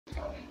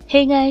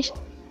Hey guys,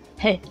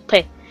 hey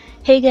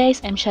guys,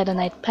 I'm Shadow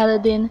Knight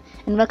Paladin,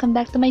 and welcome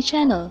back to my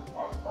channel.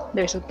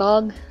 There's a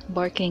dog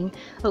barking.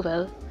 Oh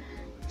well.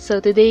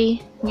 So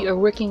today we are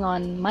working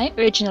on my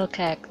original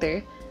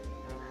character.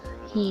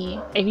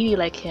 I really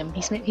like him.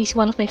 He's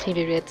one of my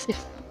favorites. If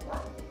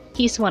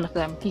he's one of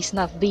them, he's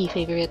not the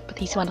favorite, but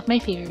he's one of my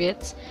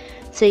favorites.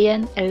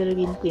 Saiyan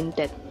Erwin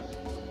Quintet,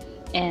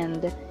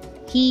 and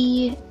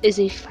he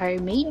is a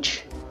fire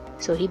mage,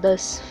 so he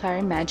does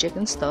fire magic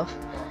and stuff.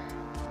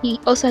 He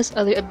also has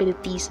other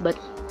abilities, but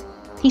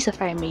he's a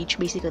fire mage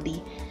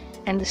basically.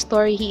 And the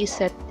story he is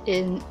set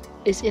in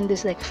is in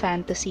this like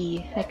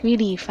fantasy, like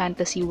really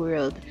fantasy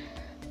world.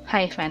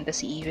 High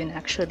fantasy even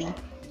actually.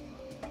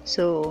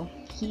 So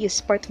he is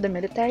part of the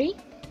military.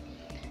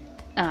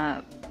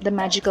 The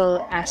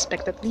magical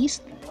aspect at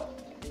least.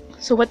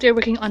 So what we're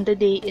working on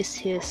today is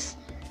his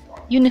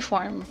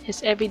uniform,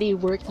 his everyday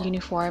work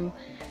uniform,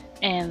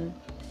 and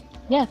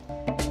yeah.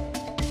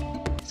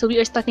 So we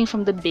are starting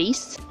from the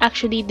base.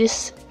 Actually,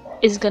 this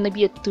is gonna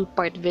be a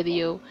two-part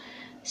video,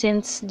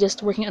 since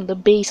just working on the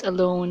base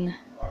alone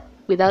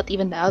without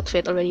even the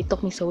outfit already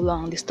took me so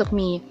long. This took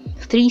me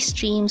 3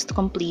 streams to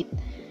complete,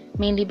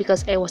 mainly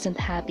because I wasn't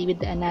happy with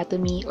the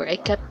anatomy, or I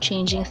kept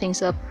changing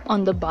things up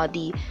on the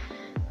body.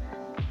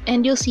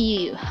 And you'll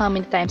see how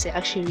many times I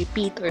actually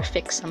repeat or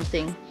fix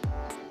something.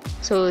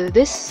 So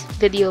this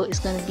video is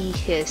gonna be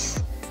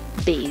his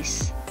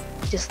base,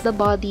 just the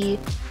body,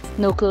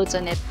 no clothes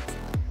on it.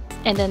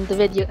 And then the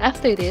video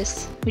after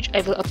this, which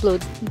I will upload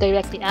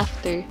directly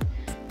after,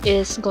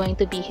 is going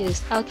to be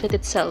his outfit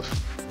itself.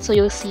 So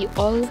you'll see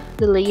all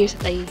the layers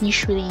that I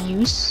usually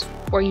use,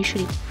 or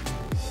usually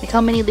like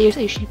how many layers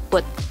I usually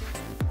put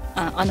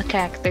on a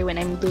character when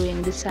I'm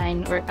doing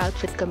design or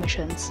outfit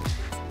commissions.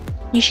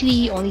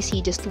 Usually you only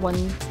see just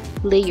one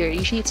layer.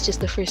 Usually it's just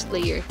the first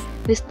layer.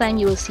 This time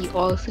you will see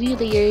all 3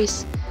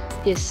 layers,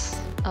 his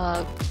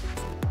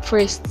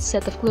first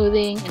set of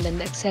clothing, and then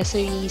the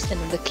accessories, and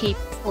then the cape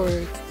or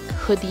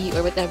hoodie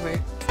or whatever.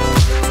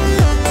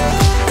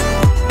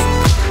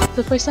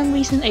 So for some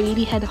reason I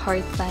really had a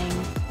hard time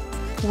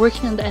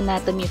working on the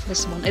anatomy of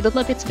this one. I don't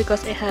know if it's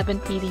because I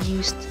haven't really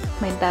used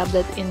my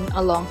tablet in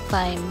a long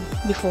time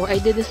before I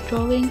did this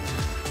drawing,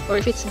 or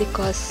if it's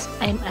because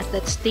I'm at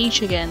that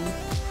stage again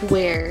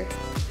where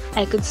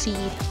I could see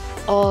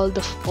all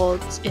the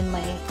faults in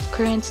my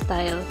current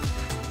style,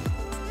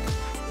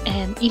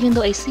 and even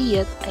though I see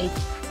it,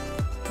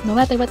 no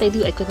matter what I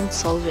do, I couldn't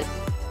solve it.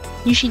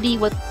 Usually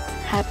what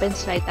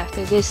happens right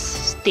after this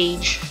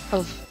stage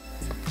of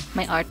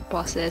my art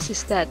process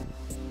is that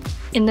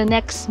in the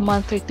next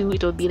month or 2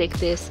 it will be like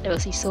this. I will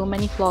see so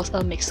many flaws,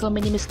 I'll make so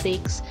many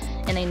mistakes,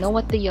 and I know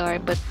what they are,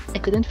 but I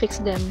couldn't fix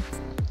them.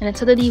 And then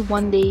suddenly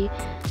one day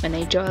when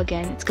I draw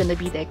again, it's gonna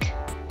be like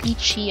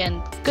peachy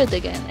and good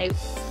again.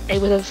 I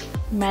would have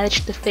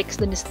managed to fix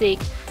the mistake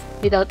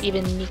without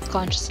even me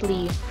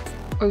consciously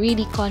or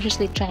really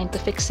consciously trying to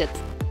fix it.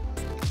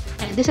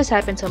 And this has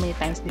happened so many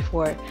times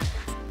before,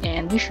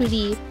 and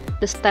usually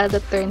the style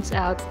that turns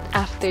out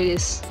after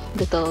this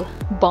little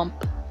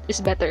bump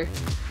is better.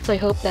 So I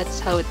hope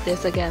that's how it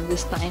is again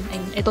this time.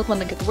 I don't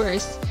want to get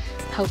worse.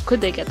 How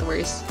could I get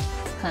worse?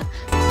 Huh.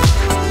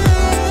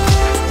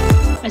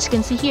 As you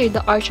can see here,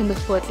 the arch on the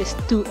foot is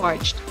too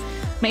arched.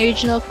 My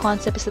original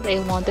concept is that I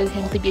wanted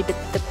him to be a bit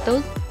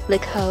tiptoed,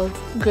 like how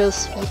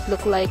girls' feet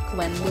look like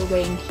when they're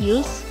wearing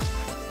heels.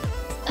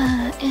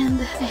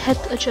 And I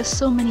had to adjust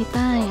so many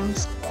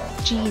times.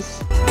 Jeez.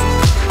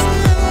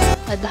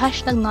 The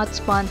hashtag not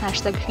spawn,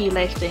 hashtag free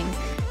life thing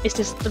is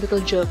just a little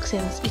joke,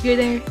 since if you're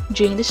there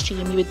during the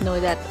stream, you would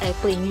know that I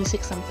play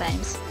music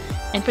sometimes.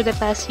 And for the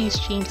past few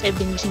streams, I've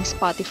been using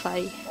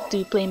Spotify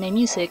to play my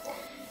music,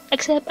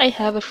 except I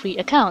have a free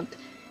account.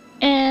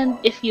 And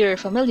if you're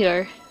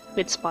familiar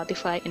with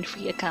Spotify and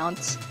free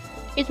accounts,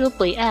 it will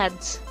play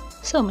ads.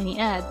 So many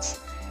ads.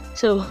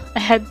 So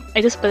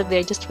I just put it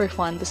there just for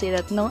fun to say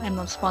that no, I'm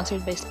not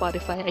sponsored by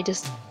Spotify. I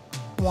just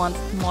want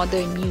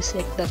modern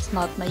music that's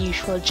not my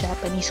usual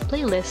Japanese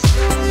playlist.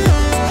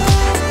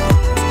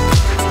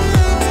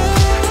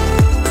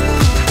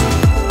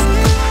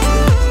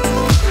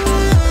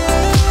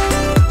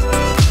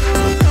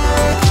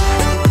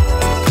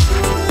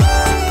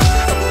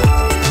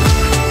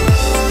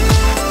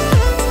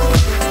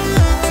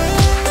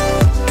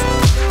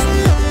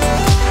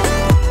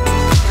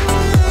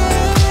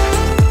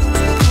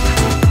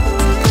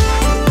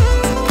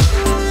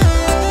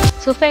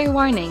 So fair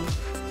warning,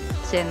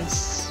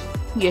 since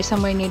you're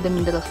somewhere near the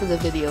middle of the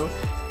video,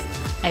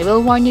 I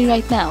will warn you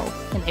right now,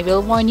 and I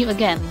will warn you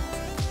again.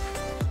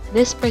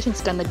 This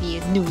person's gonna be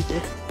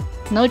nude.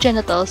 No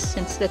genitals,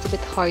 since that's a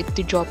bit hard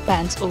to draw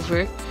pants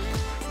over,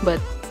 but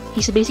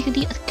he's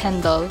basically a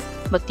Ken doll,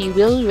 but you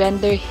will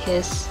render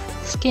his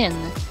skin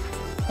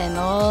and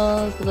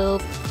all the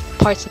little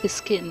parts of his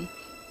skin,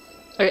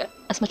 or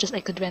as much as I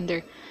could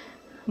render.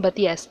 But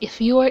yes,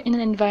 if you are in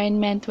an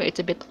environment where it's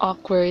a bit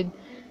awkward,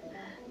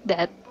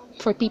 that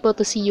for people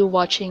to see you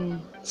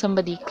watching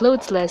somebody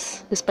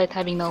clothesless despite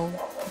having no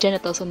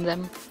genitals on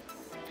them,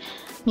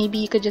 maybe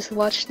you could just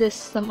watch this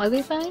some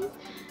other time.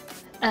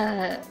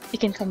 You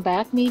can come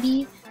back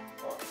maybe.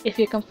 If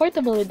you're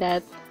comfortable with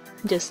that,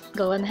 just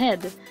go on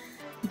ahead.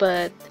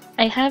 But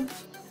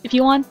if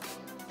you want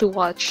to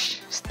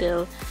watch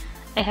still,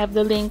 I have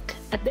the link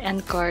at the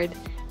end card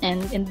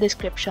and in the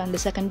description, the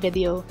second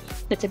video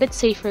that's a bit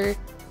safer.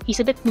 He's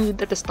a bit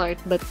nude at the start,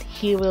 but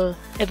he will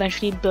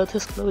eventually build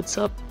his clothes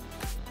up.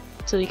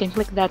 So you can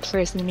click that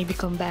first and maybe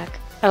come back.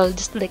 I'll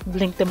just like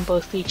link them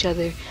both to each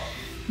other.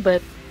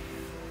 But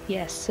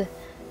yes,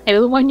 I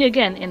will warn you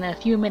again in a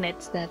few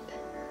minutes that,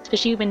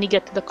 especially when you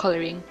get to the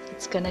coloring,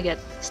 it's gonna get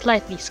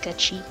slightly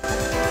sketchy.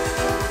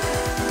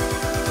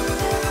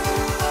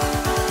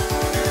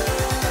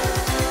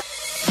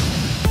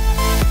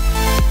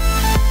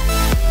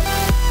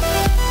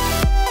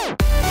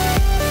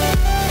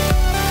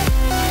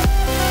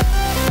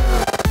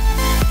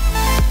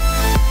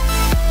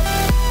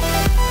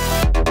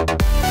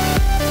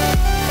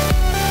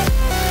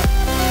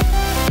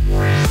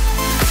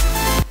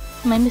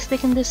 My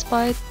mistake in this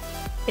part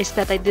is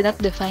that I did not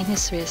define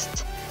his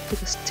wrist.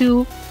 It was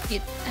too...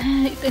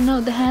 I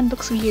know, the hand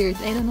looks weird.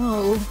 I don't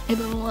know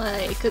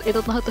why. I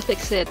don't know how to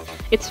fix it.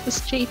 It's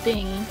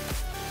frustrating.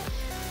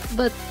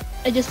 But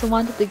I just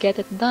wanted to get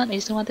it done. I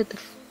just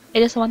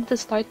wanted to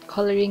start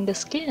coloring the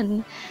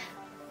skin.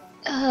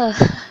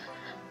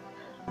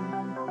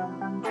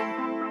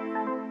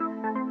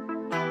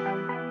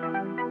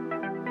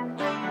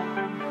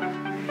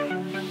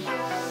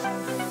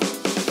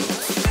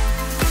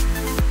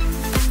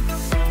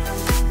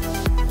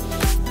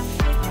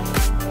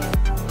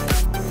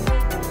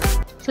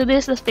 So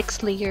this is the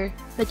fixed layer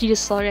that you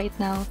just saw right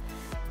now.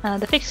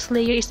 The fixed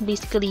layer is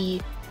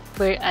basically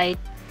where I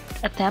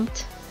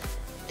attempt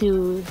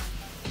to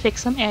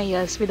fix some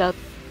areas without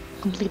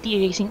completely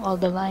erasing all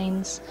the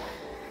lines.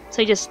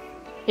 So I just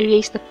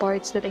erase the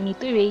parts that I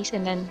need to erase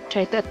and then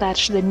try to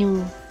attach the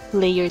new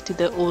layer to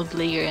the old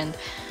layer and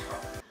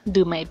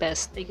do my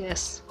best, I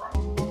guess.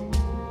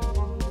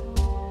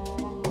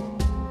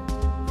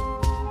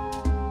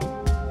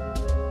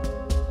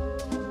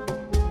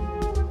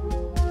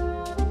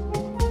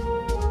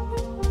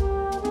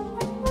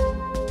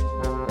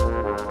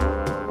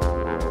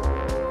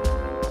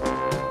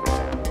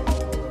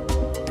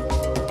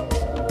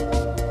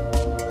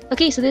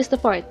 Okay, so this is the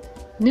part.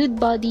 Nude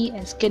body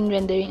and skin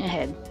rendering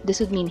ahead.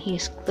 This would mean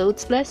he's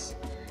clothesless.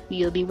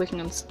 We'll be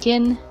working on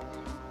skin.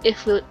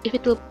 If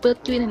it will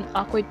put you in an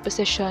awkward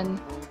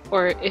position,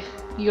 or if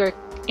you're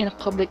in a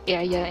public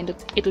area and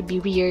it would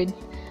be weird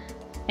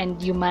and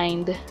you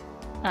mind,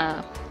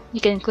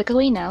 you can click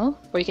away now,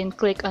 or you can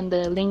click on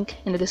the link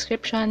in the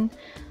description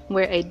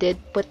where I did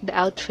put the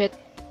outfit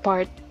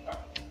part.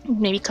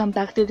 Maybe come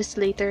back to this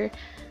later,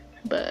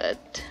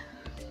 but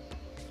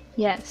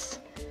yes.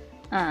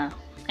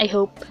 I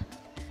hope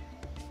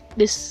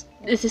this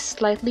is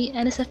slightly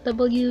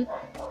NSFW.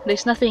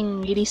 There's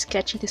nothing really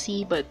sketchy to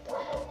see, but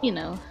you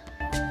know.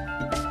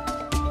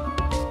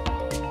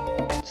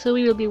 So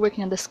we will be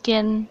working on the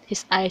skin,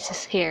 his eyes,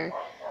 his hair.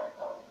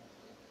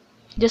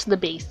 Just the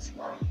base.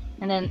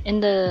 And then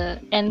in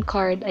the end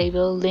card I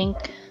will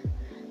link,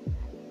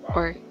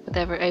 or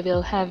whatever, I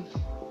will have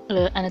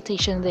an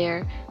annotation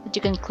there that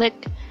you can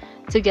click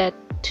to get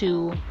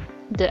to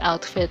the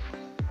outfit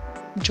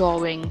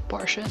drawing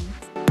portion.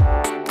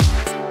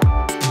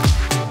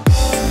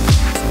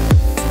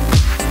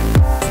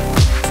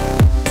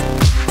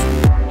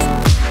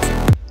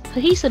 So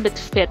he's a bit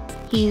fit.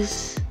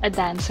 He's a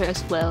dancer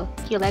as well.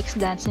 He likes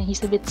dancing.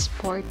 He's a bit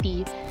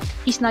sporty.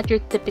 He's not your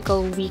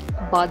typical weak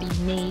body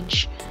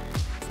mage.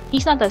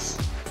 He's not as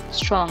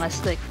strong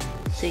as, like,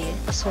 say,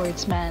 a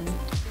swordsman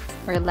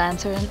or a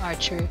lancer and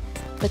archer,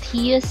 but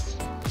he is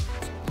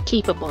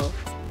capable.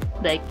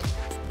 Like,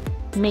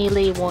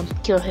 melee won't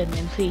kill him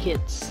in 3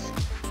 hits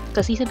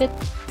because he's a bit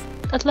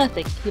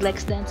athletic. He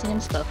likes dancing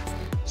and stuff.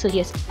 So he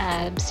has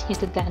abs, he has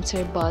the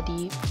dancer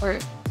body, or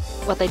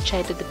what I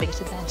try to depict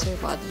as a dancer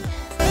body.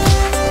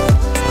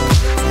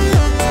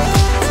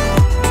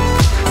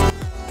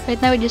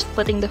 Right now we're just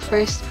putting the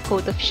first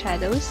coat of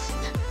shadows,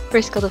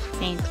 first coat of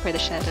paint for the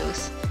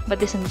shadows. But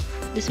this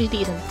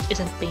really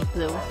isn't paint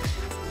though.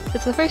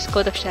 It's the first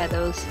coat of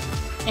shadows,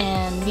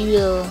 and we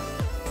will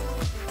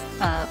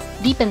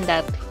deepen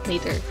that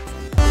later.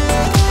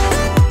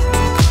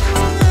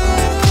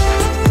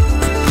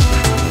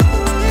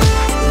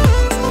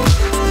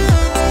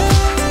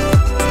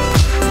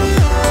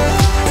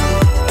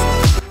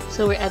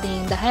 So we're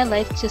adding the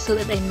highlights just so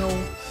that I know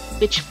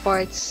which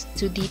parts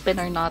to deepen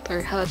or not,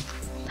 or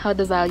how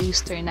the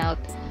values turn out.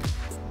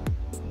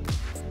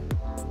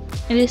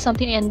 And it is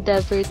something I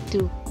endeavor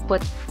to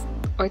put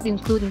or to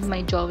include in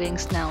my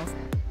drawings now.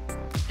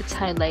 It's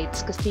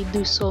highlights because they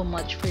do so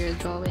much for your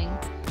drawing.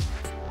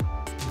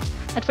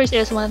 At first I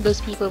was one of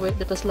those people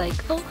that was like,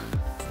 oh,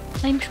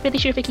 I'm pretty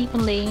sure if I keep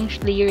on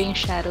layering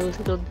shadows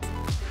it'll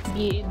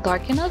be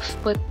dark enough,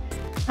 but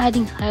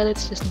adding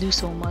highlights just do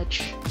so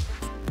much.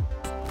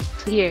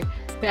 So here,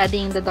 we're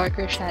adding the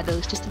darker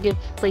shadows just to give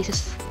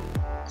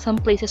some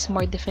places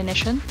more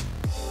definition,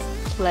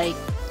 like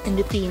in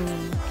between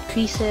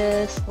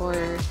creases or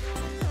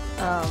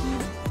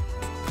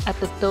at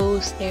the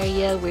toes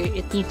area where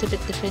it needs a bit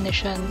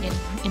definition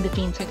in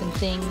between certain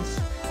things.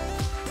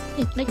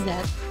 Like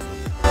that.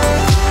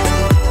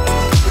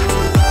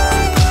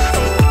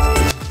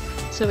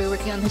 So we're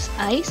working on his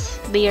eyes.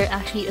 They are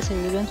actually a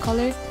cerulean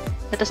color.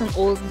 That is an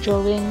old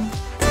drawing.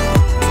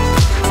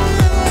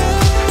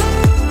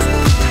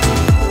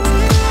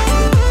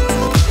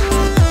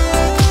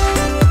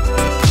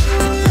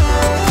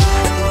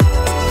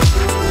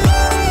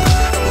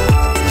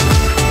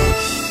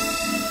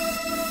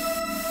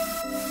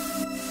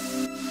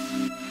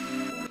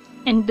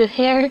 And the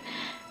hair,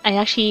 I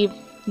actually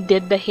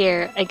did the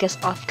hair, I guess,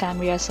 off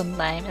camera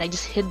sometime, and I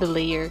just hid the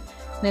layer.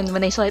 And then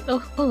when I saw it,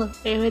 oh,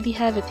 I already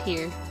have it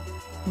here.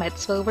 Might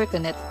as well work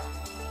on it.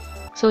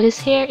 So his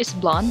hair is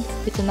blonde.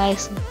 It's a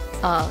nice,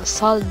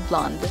 solid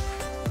blonde,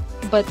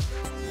 but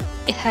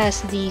it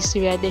has these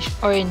reddish,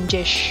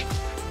 orangish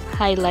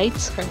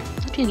highlights, or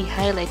not really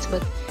highlights,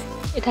 but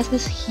it has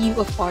this hue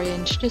of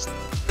orange. I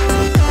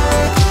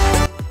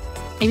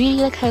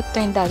really like how it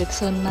turned out. It's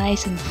so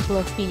nice and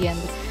fluffy, and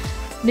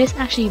this is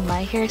actually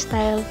my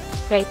hairstyle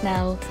right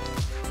now,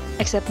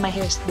 except my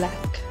hair is black.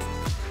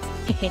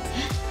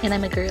 And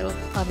I'm a girl,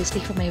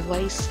 obviously, for my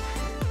voice.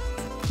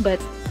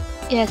 But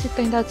yes, it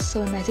turned out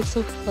so nice. It's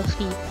so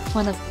fluffy. I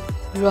wanna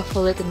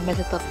ruffle it and mess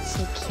it up. It's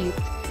so cute.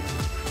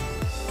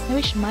 I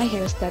wish my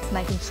hair was that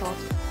nice and soft.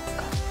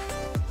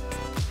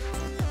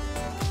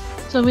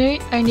 So we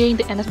are nearing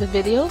the end of the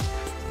video.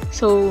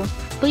 So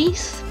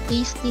please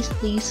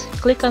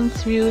click on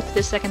through to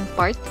the second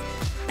part.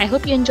 I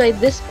hope you enjoyed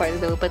this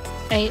part though, but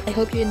I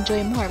hope you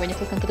enjoy more when you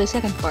click onto the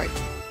second part.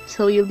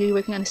 So you'll be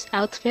working on this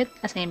outfit,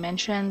 as I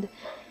mentioned,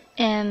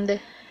 and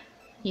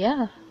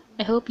yeah,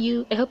 I hope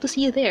to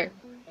see you there.